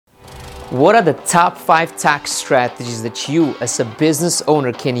What are the top 5 tax strategies that you as a business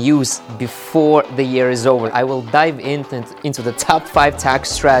owner can use before the year is over? I will dive into the top 5 tax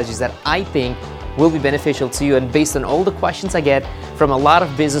strategies that I think will be beneficial to you, and based on all the questions I get from a lot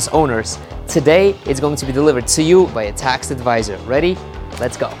of business owners, today it's going to be delivered to you by a tax advisor. Ready?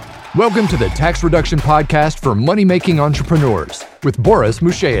 Let's go. Welcome to the Tax Reduction Podcast for money-making entrepreneurs with Boris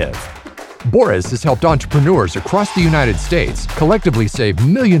Musheyev. Boris has helped entrepreneurs across the United States collectively save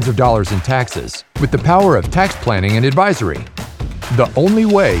millions of dollars in taxes with the power of tax planning and advisory. The only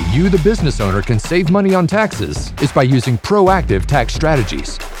way you, the business owner, can save money on taxes is by using proactive tax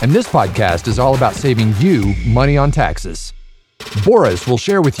strategies. And this podcast is all about saving you money on taxes. Boris will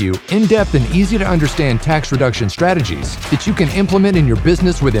share with you in-depth and easy-to-understand tax reduction strategies that you can implement in your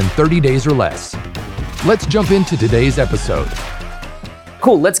business within 30 days or less. Let's jump into today's episode.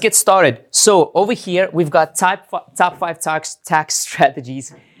 Cool, let's get started. So over here, we've got top 5 tax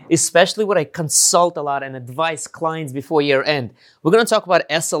strategies, especially what I consult a lot and advise clients before year end. We're going to talk about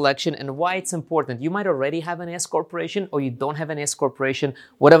S election and why it's important. You might already have an S corporation or you don't have an S corporation,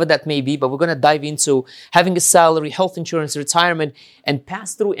 whatever that may be, but we're going to dive into having a salary, health insurance, retirement, and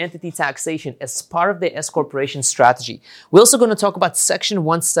pass-through entity taxation as part of the S corporation strategy. We're also going to talk about Section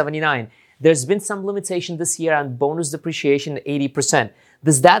 179. There's been some limitation this year on bonus depreciation at 80%.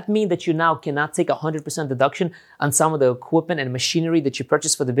 Does that mean that you now cannot take 100% deduction on some of the equipment and machinery that you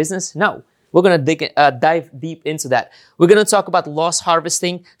purchased for the business? No. We're going to dive deep into that. We're going to talk about loss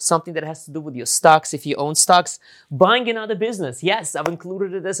harvesting, something that has to do with your stocks, if you own stocks. Buying another business. Yes, I've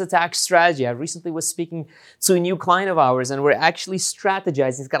included it as a tax strategy. I recently was speaking to a new client of ours, and we're actually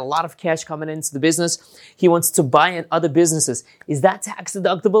strategizing. He's got a lot of cash coming into the business. He wants to buy in other businesses. Is that tax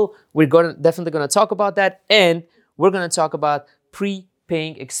deductible? We're definitely going to talk about that, and we're going to talk about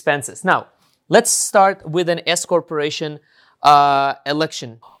prepaying expenses. Now, let's start with an S corporation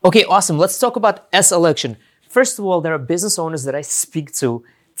election. Okay, awesome. Let's talk about S election. First of all, there are business owners that I speak to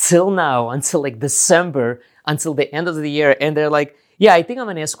till now, until like December, until the end of the year, and they're like, yeah, I think I'm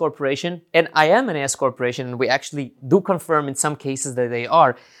an S corporation, and I am an S corporation, and we actually do confirm in some cases that they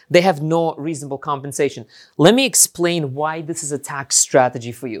are. They have no reasonable compensation. Let me explain why this is a tax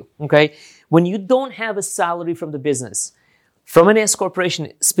strategy for you, okay? When you don't have a salary from the business, from an S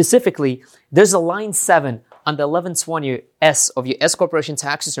corporation specifically, there's a line 7 on the 1120 S of your S corporation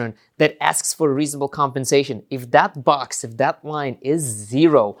tax return that asks for reasonable compensation. If that line is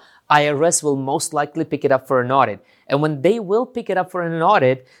 0, IRS will most likely pick it up for an audit. And when they will pick it up for an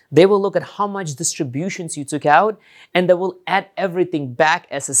audit, they will look at how much distributions you took out, and they will add everything back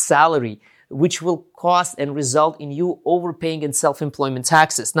as a salary, which will cost and result in you overpaying in self-employment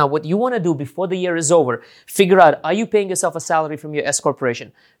taxes. Now, what you want to do before the year is over, figure out, are you paying yourself a salary from your S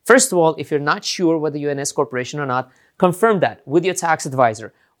corporation? First of all, if you're not sure whether you're an S corporation or not, confirm that with your tax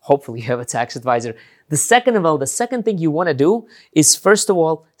advisor. Hopefully you have a tax advisor. The second thing you want to do is, first of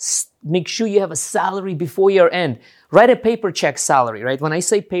all, make sure you have a salary before year end. Write a paper check salary, right? When I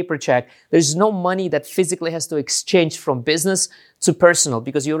say paper check, there's no money that physically has to exchange from business to personal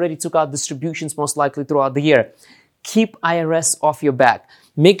because you already took out distributions most likely throughout the year. Keep IRS off your back.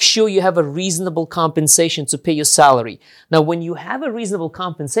 Make sure you have a reasonable compensation to pay your salary. Now, when you have a reasonable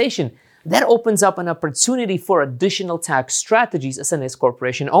compensation, that opens up an opportunity for additional tax strategies as an S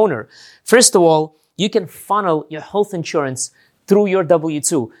corporation owner. First of all, you can funnel your health insurance through your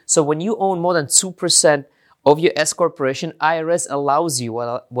W-2. So when you own more than 2% of your S corporation, IRS allows you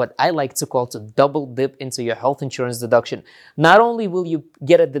what I like to call to double dip into your health insurance deduction. Not only will you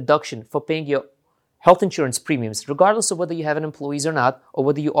get a deduction for paying your health insurance premiums, regardless of whether you have an employees or not, or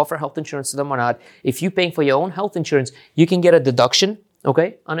whether you offer health insurance to them or not, if you're paying for your own health insurance, you can get a deduction,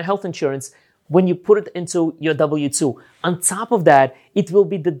 okay, on a health insurance when you put it into your W-2. On top of that, it will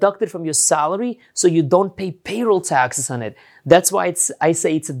be deducted from your salary, so you don't pay payroll taxes on it. That's why I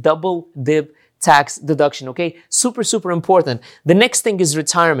say it's a double dip tax deduction, okay? Super, super important. The next thing is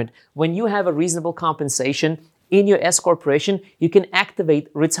retirement. When you have a reasonable compensation in your S corporation, you can activate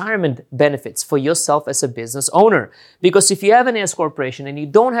retirement benefits for yourself as a business owner. Because if you have an S corporation and you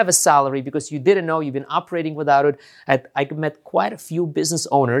don't have a salary because you didn't know, you've been operating without it, I met quite a few business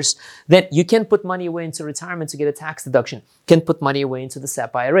owners that you can put money away into retirement to get a tax deduction. You can put money away into the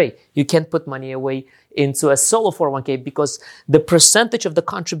SEP IRA. You can put money away into a solo 401k because the percentage of the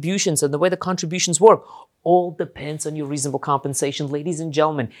contributions and the way the contributions work all depends on your reasonable compensation. Ladies and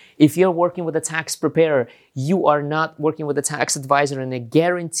gentlemen, if you're working with a tax preparer, you are not working with a tax advisor, and I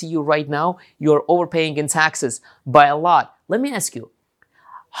guarantee you right now, you're overpaying in taxes by a lot. Let me ask you,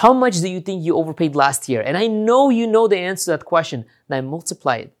 how much do you think you overpaid last year? And I know you know the answer to that question. Now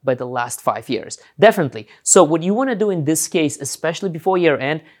multiply it by the last 5 years. Definitely. So what you want to do in this case, especially before year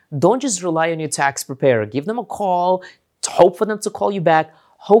end, don't just rely on your tax preparer. Give them a call, hope for them to call you back.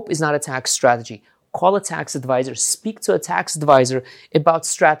 Hope is not a tax strategy. Call a tax advisor, speak to a tax advisor about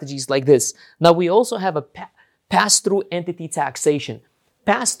strategies like this. Now, we also have a pass-through entity taxation.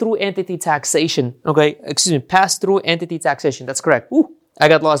 Pass-through entity taxation, pass-through entity taxation, that's correct. Ooh, I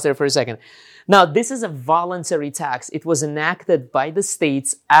got lost there for a second. Now, this is a voluntary tax. It was enacted by the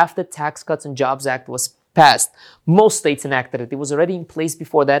states after Tax Cuts and Jobs Act was passed. Most states enacted it. It was already in place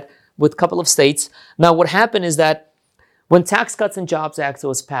before that with a couple of states. Now, what happened is that when Tax Cuts and Jobs Act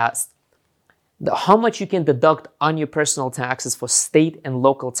was passed, how much you can deduct on your personal taxes for state and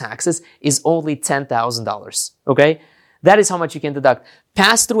local taxes is only $10,000, okay? That is how much you can deduct.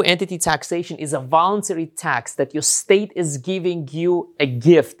 Pass-through entity taxation is a voluntary tax that your state is giving you a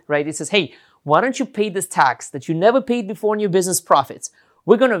gift, right? It says, hey, why don't you pay this tax that you never paid before in your business profits?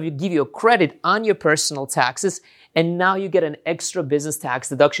 We're going to give you a credit on your personal taxes, and now you get an extra business tax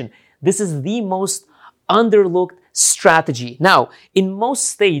deduction. This is the most underlooked strategy. Now, in most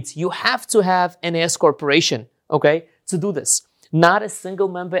states, you have to have an S corporation, okay, to do this. Not a single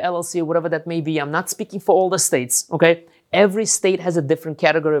member LLC or whatever that may be. I'm not speaking for all the states, okay? Every state has a different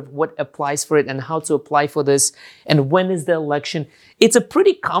category of what applies for it and how to apply for this and when is the election. It's a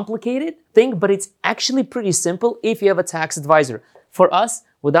pretty complicated thing, but it's actually pretty simple if you have a tax advisor. For us,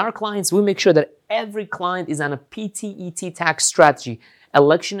 with our clients, we make sure that every client is on a PTET tax strategy.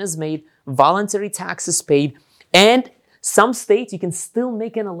 Election is made, voluntary tax is paid, and some states you can still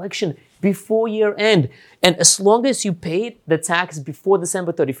make an election before year end. And as long as you paid the tax before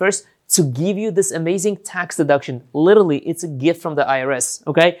December 31st, to give you this amazing tax deduction. Literally, it's a gift from the IRS,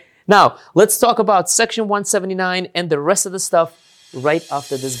 okay? Now, let's talk about Section 179 and the rest of the stuff right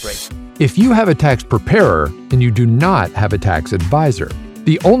after this break. If you have a tax preparer and you do not have a tax advisor,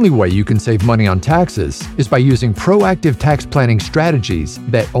 the only way you can save money on taxes is by using proactive tax planning strategies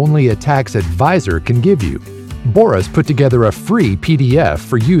that only a tax advisor can give you. Boris put together a free PDF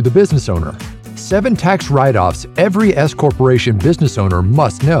for you, the business owner. 7 tax write-offs every S corporation business owner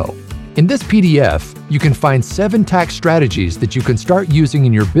must know. In this PDF, you can find 7 tax strategies that you can start using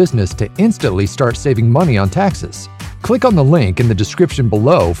in your business to instantly start saving money on taxes. Click on the link in the description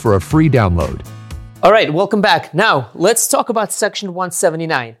below for a free download. All right, welcome back. Now, let's talk about Section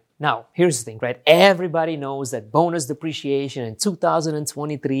 179. Now, here's the thing, right? Everybody knows that bonus depreciation in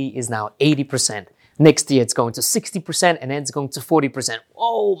 2023 is now 80%. Next year, it's going to 60% and then it's going to 40%.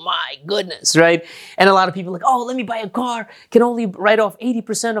 Oh my goodness, right? And a lot of people are like, oh, let me buy a car. Can only write off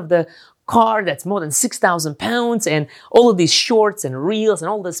 80% of the car that's more than 6,000 pounds and all of these shorts and reels and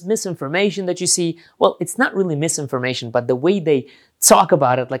all this misinformation that you see. Well, it's not really misinformation, but the way they talk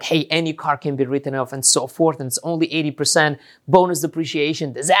about it, like, hey, any car can be written off and so forth, and it's only 80%, bonus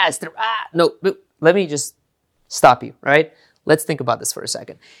depreciation, disaster. No, let me just stop you, right? Let's think about this for a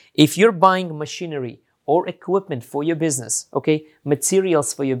second. If you're buying machinery or equipment for your business, okay,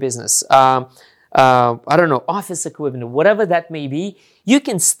 materials for your business, office equipment, whatever that may be, you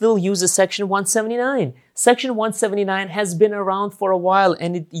can still use a Section 179. Section 179 has been around for a while,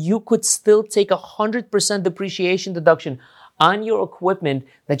 and you could still take 100% depreciation deduction on your equipment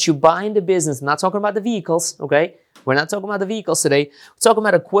that you buy in the business. I'm not talking about the vehicles, okay? We're not talking about the vehicles today. We're talking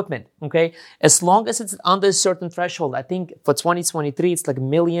about equipment, okay? As long as it's under a certain threshold, I think for 2023, it's like $1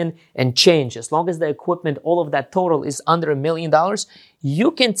 million and change. As long as the equipment, all of that total is under $1 million,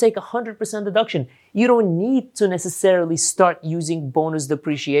 you can take 100% deduction. You don't need to necessarily start using bonus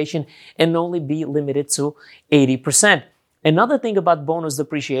depreciation and only be limited to 80%. Another thing about bonus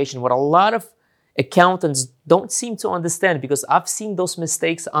depreciation, what a lot of accountants don't seem to understand, because I've seen those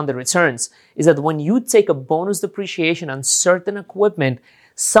mistakes on the returns, is that when you take a bonus depreciation on certain equipment,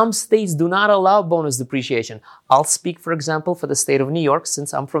 some states do not allow bonus depreciation. I'll speak, for example, for the state of New York,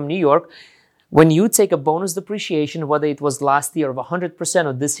 since I'm from New York. When you take a bonus depreciation, whether it was last year of 100%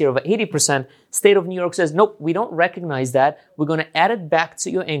 or this year of 80%, state of New York says, nope, we don't recognize that. We're going to add it back to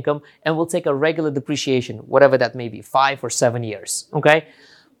your income and we'll take a regular depreciation, whatever that may be, 5 or 7 years, okay?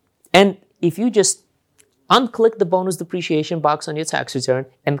 And if you just unclick the bonus depreciation box on your tax return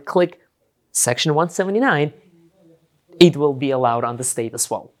and click Section 179, it will be allowed on the state as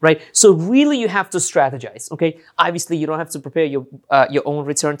well, right? So really you have to strategize, okay? Obviously, you don't have to prepare your own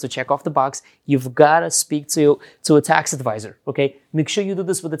return to check off the box. You've got to speak to a tax advisor, okay? Make sure you do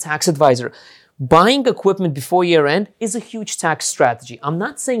this with a tax advisor. Buying equipment before year end is a huge tax strategy. I'm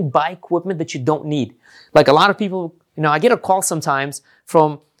not saying buy equipment that you don't need. Like a lot of people, I get a call sometimes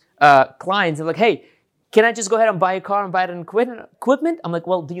from clients are like, hey, can I just go ahead and buy a car and buy it in equipment? I'm like,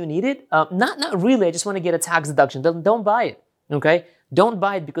 well, do you need it? Not really. I just want to get a tax deduction. Don't buy it. okay? Don't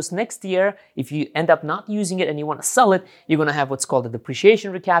buy it because next year, if you end up not using it and you want to sell it, you're going to have what's called a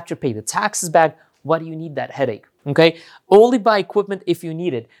depreciation recapture, pay the taxes back. Why do you need that headache? Okay? Only buy equipment if you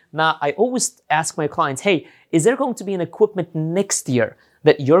need it. Now, I always ask my clients, hey, is there going to be an equipment next year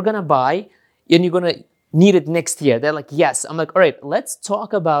that you're going to buy and you're going to need it next year? They're like, yes. I'm like, all right, let's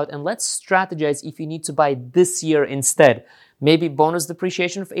talk about and let's strategize if you need to buy this year instead. Maybe bonus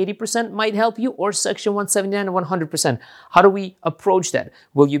depreciation of 80% might help you, or Section 179 and 100%. How do we approach that?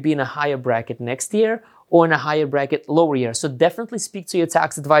 Will you be in a higher bracket next year or in a higher bracket lower year? So definitely speak to your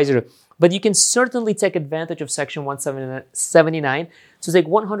tax advisor. But you can certainly take advantage of Section 179 to take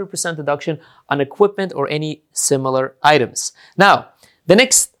 100% deduction on equipment or any similar items. Now, the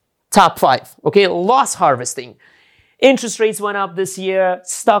next top 5, okay, loss harvesting. Interest rates went up this year.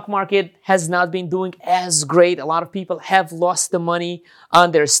 Stock market has not been doing as great. A lot of people have lost the money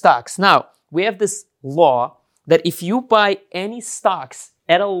on their stocks. Now, we have this law that if you buy any stocks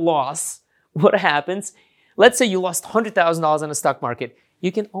at a loss, what happens? Let's say you lost $100,000 on the stock market.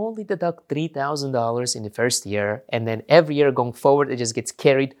 You can only deduct $3,000 in the first year, and then every year going forward, it just gets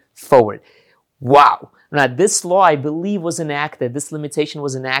carried forward. Wow. Now, this law, I believe, was enacted. This limitation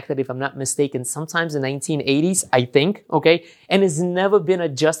was enacted, if I'm not mistaken, sometimes in the 1980s, I think, okay? And has never been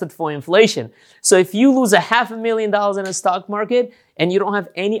adjusted for inflation. So if you lose $500,000 in a stock market and you don't have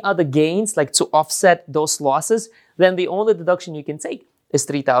any other gains, like to offset those losses, then the only deduction you can take is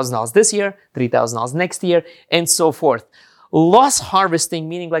 $3,000 this year, $3,000 next year, and so forth. Loss harvesting,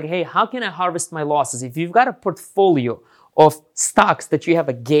 meaning like, hey, how can I harvest my losses? If you've got a portfolio of stocks that you have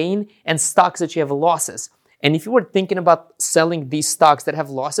a gain and stocks that you have losses, and if you were thinking about selling these stocks that have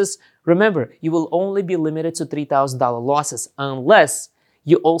losses, remember, you will only be limited to $3,000 losses unless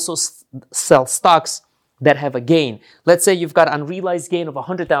you also sell stocks that have a gain. Let's say you've got unrealized gain of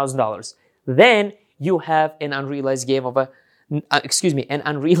 $100,000. Then you have an unrealized gain of an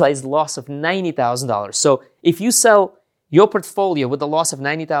unrealized loss of $90,000. So if you sell your portfolio with a loss of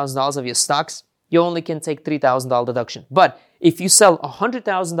 $90,000 of your stocks, you only can take $3,000 deduction. But if you sell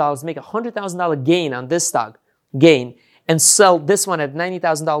 $100,000, make a $100,000 gain on this stock, and sell this one at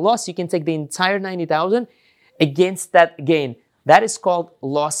 $90,000 loss, you can take the entire $90,000 against that gain. That is called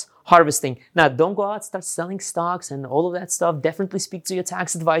loss harvesting. Now, don't go out, start selling stocks and all of that stuff. Definitely speak to your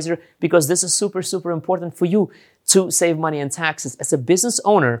tax advisor because this is super, super important for you to save money on taxes. As a business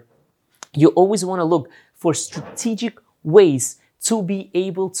owner, you always want to look for strategic ways to be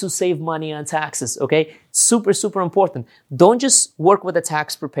able to save money on taxes, okay? Super, super important. Don't just work with a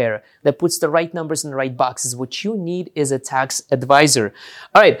tax preparer that puts the right numbers in the right boxes. What you need is a tax advisor.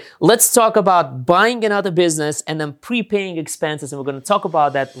 All right, let's talk about buying another business and then prepaying expenses, and we're going to talk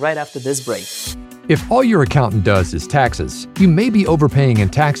about that right after this break. If all your accountant does is taxes, you may be overpaying in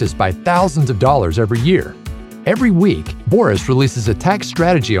taxes by thousands of dollars every year. Every week, Boris releases a tax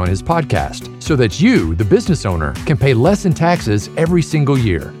strategy on his podcast so that you, the business owner, can pay less in taxes every single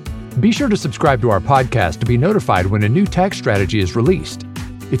year. Be sure to subscribe to our podcast to be notified when a new tax strategy is released.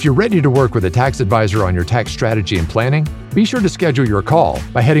 If you're ready to work with a tax advisor on your tax strategy and planning, be sure to schedule your call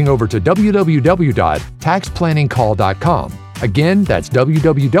by heading over to www.taxplanningcall.com. Again, that's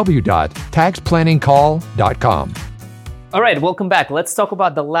www.taxplanningcall.com. All right, welcome back. Let's talk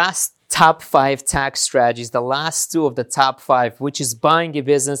about the last top 5 tax strategies, the last 2 of the top 5, which is buying a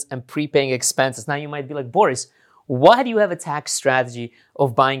business and prepaying expenses. Now you might be like, Boris, why do you have a tax strategy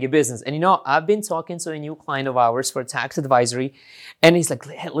of buying a business? And I've been talking to a new client of ours for tax advisory, and he's like,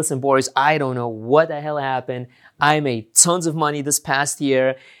 hey, listen, Boris, I don't know what the hell happened. I made tons of money this past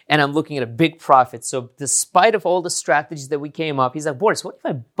year, and I'm looking at a big profit. So despite of all the strategies that we came up, he's like, Boris, what if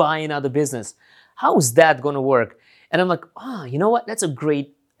I buy another business? How is that going to work? And I'm like, you know what? That's a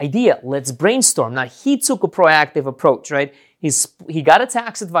great idea. Let's brainstorm. Now, he took a proactive approach, right? He got a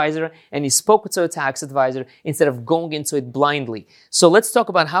tax advisor and he spoke to a tax advisor instead of going into it blindly. So let's talk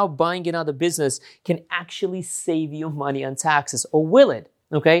about how buying another business can actually save you money on taxes, or will it?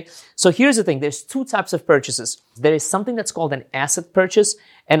 Okay? So here's the thing. There's 2 types of purchases. There is something that's called an asset purchase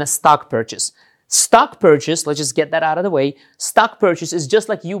and a stock purchase. Stock purchase, let's just get that out of the way. Stock purchase is just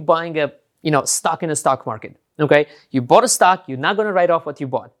like you buying a stock in a stock market. Okay? You bought a stock, you're not going to write off what you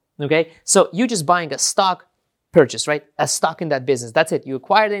bought. Okay? So you're just buying a stock purchase, right? A stock in that business. That's it. You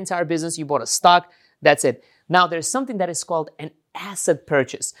acquired the entire business, you bought a stock, that's it. Now there's something that is called an asset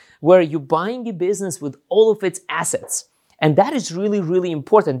purchase, where you're buying a business with all of its assets. And that is really, really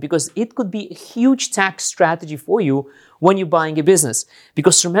important because it could be a huge tax strategy for you when you're buying a business.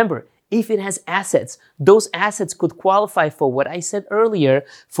 Because remember, if it has assets, those assets could qualify for what I said earlier,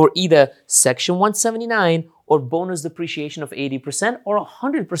 for either Section 179 or bonus depreciation of 80% or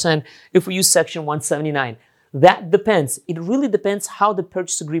 100% if we use Section 179. That depends. It really depends how the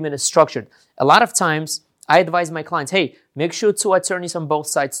purchase agreement is structured. A lot of times, I advise my clients, hey, make sure two attorneys on both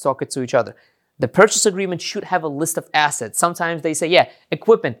sides talk to each other. The purchase agreement should have a list of assets. Sometimes they say, yeah,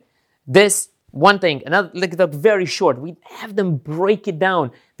 equipment, this, one thing, another, like they're very short. We have them break it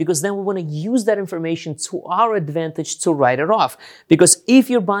down because then we want to use that information to our advantage to write it off. Because if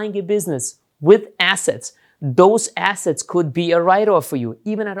you're buying a business with assets, those assets could be a write-off for you,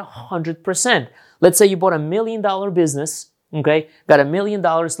 even at 100%. Let's say you bought $1 million business, okay, got $1 million.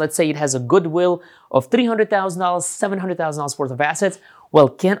 Let's say it has a goodwill of $300,000, $700,000 worth of assets. Well,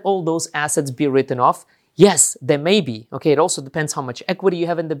 can all those assets be written off? Yes, there may be. Okay, it also depends how much equity you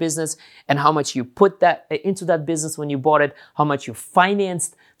have in the business and how much you put that into that business when you bought it, how much you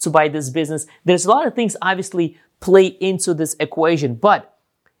financed to buy this business. There's a lot of things obviously play into this equation, but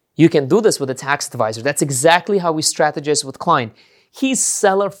you can do this with a tax advisor. That's exactly how we strategize with client. He's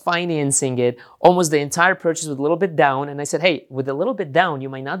seller financing it, almost the entire purchase with a little bit down. And I said, hey, with a little bit down, you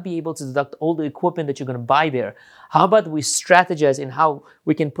might not be able to deduct all the equipment that you're going to buy there. How about we strategize in how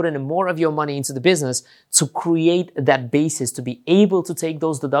we can put in more of your money into the business to create that basis, to be able to take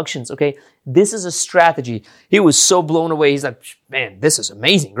those deductions, okay? This is a strategy. He was so blown away. He's like, man, this is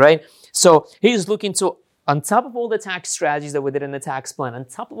amazing, right? So he's looking to, on top of all the tax strategies that we did in the tax plan, on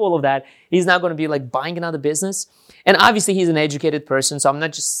top of all of that, he's not going to be like buying another business. And obviously he's an educated person, so I'm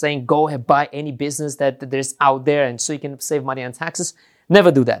not just saying go ahead, buy any business that there's out there and so you can save money on taxes.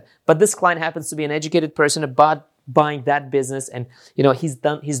 Never do that. But this client happens to be an educated person about buying that business and, you know, he's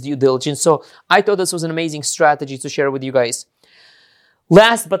done his due diligence. So I thought this was an amazing strategy to share with you guys.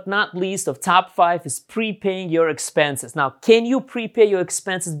 Last but not least of top 5 is prepaying your expenses. Now, can you prepay your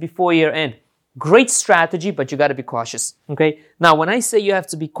expenses before year end? Great strategy, but you got to be cautious, okay? Now, when I say you have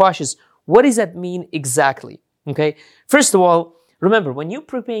to be cautious, what does that mean exactly, okay? First of all, remember, when you're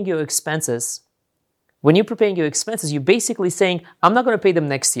prepaying your expenses, you're basically saying, I'm not going to pay them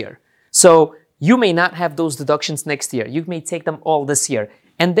next year. So you may not have those deductions next year. You may take them all this year.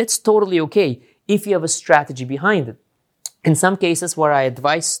 And that's totally okay if you have a strategy behind it. In some cases where I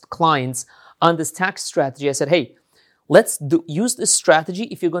advised clients on this tax strategy, I said, hey, let's use this strategy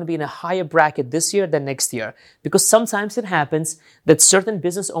if you're going to be in a higher bracket this year than next year. Because sometimes it happens that certain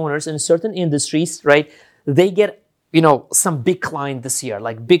business owners in certain industries, right, they get, you know, some big client this year.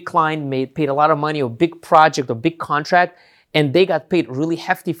 Like big client paid a lot of money or big project or big contract, and they got paid really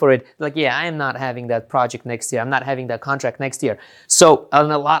hefty for it. Like, yeah, I am not having that project next year. I'm not having that contract next year. So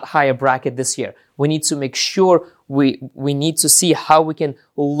on a lot higher bracket this year, we need to make sure we need to see how we can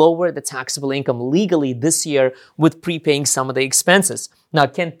lower the taxable income legally this year with prepaying some of the expenses. Now,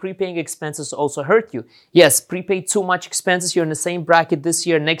 can prepaying expenses also hurt you? Yes, prepay too much expenses. You're in the same bracket this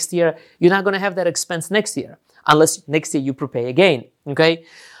year, next year. You're not going to have that expense next year unless next year you prepay again, okay?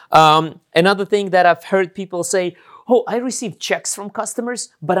 Another thing that I've heard people say, oh, I receive checks from customers,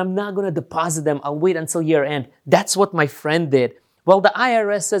 but I'm not going to deposit them. I'll wait until year end. That's what my friend did. Well, the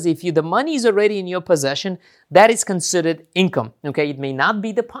IRS says if the money is already in your possession, that is considered income, okay? It may not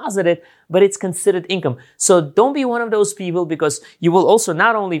be deposited, but it's considered income. So don't be one of those people because you will also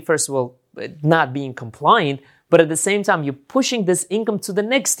not only, first of all, not being compliant, but at the same time, you're pushing this income to the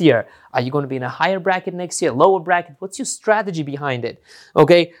next year. Are you going to be in a higher bracket next year, lower bracket? What's your strategy behind it,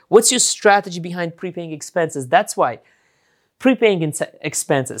 okay? What's your strategy behind prepaying expenses? That's why prepaying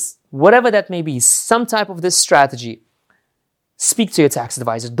expenses, whatever that may be, some type of this strategy, speak to your tax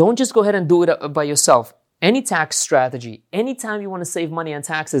advisor. Don't just go ahead and do it by yourself. Any tax strategy, anytime you want to save money on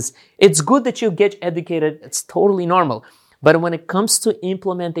taxes, it's good that you get educated. It's totally normal. But when it comes to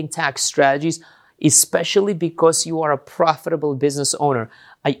implementing tax strategies, especially because you are a profitable business owner,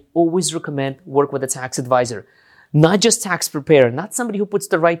 I always recommend work with a tax advisor. Not just tax preparer, not somebody who puts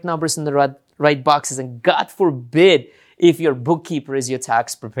the right numbers in the right boxes, and God forbid if your bookkeeper is your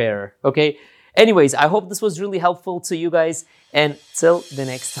tax preparer, okay? Anyways, I hope this was really helpful to you guys, and till the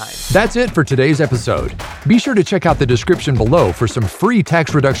next time. That's it for today's episode. Be sure to check out the description below for some free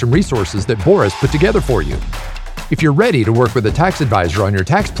tax reduction resources that Boris put together for you. If you're ready to work with a tax advisor on your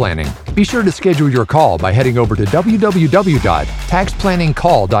tax planning, be sure to schedule your call by heading over to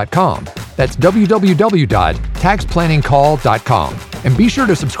www.taxplanningcall.com. That's www.taxplanningcall.com. And be sure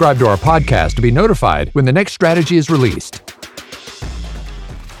to subscribe to our podcast to be notified when the next strategy is released.